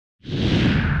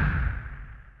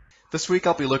This week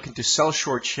I'll be looking to sell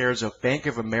short shares of Bank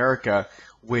of America,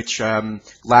 which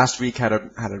last week had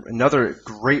another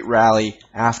great rally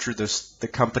after the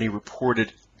company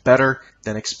reported better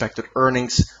than expected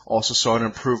earnings. Also saw an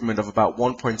improvement of about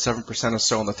 1.7% or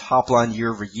so on the top line year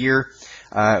over year.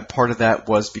 Part of that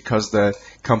was because the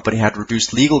company had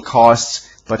reduced legal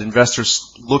costs, but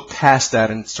investors looked past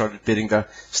that and started bidding the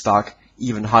stock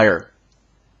even higher.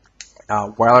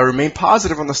 While I remain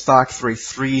positive on the stock through a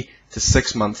 3 to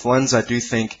 6 month lens, I do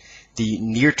think the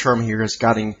near term here has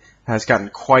gotten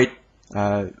quite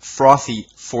frothy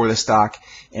for the stock,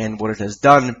 and what it has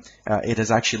done, it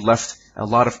has actually left a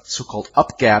lot of so-called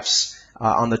up gaps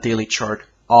on the daily chart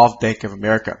of Bank of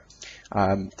America.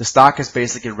 The stock has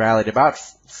basically rallied about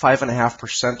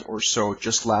 5.5% or so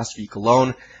just last week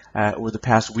alone. Over the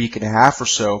past week and a half or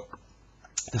so,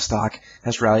 the stock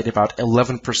has rallied about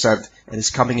 11% and is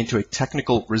coming into a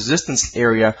technical resistance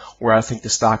area where I think the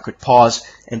stock could pause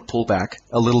and pull back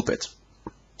a little bit.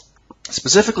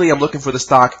 Specifically, I'm looking for the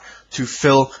stock to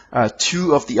fill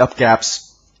two of the up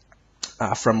gaps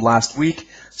from last week.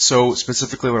 So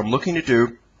specifically what I'm looking to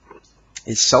do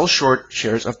is sell short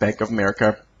shares of Bank of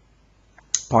America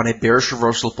upon a bearish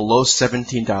reversal below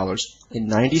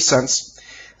 $17.90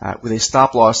 with a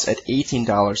stop loss at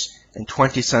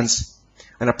 $18.20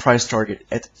 and a price target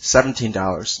at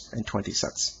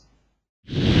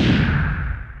 $17.20.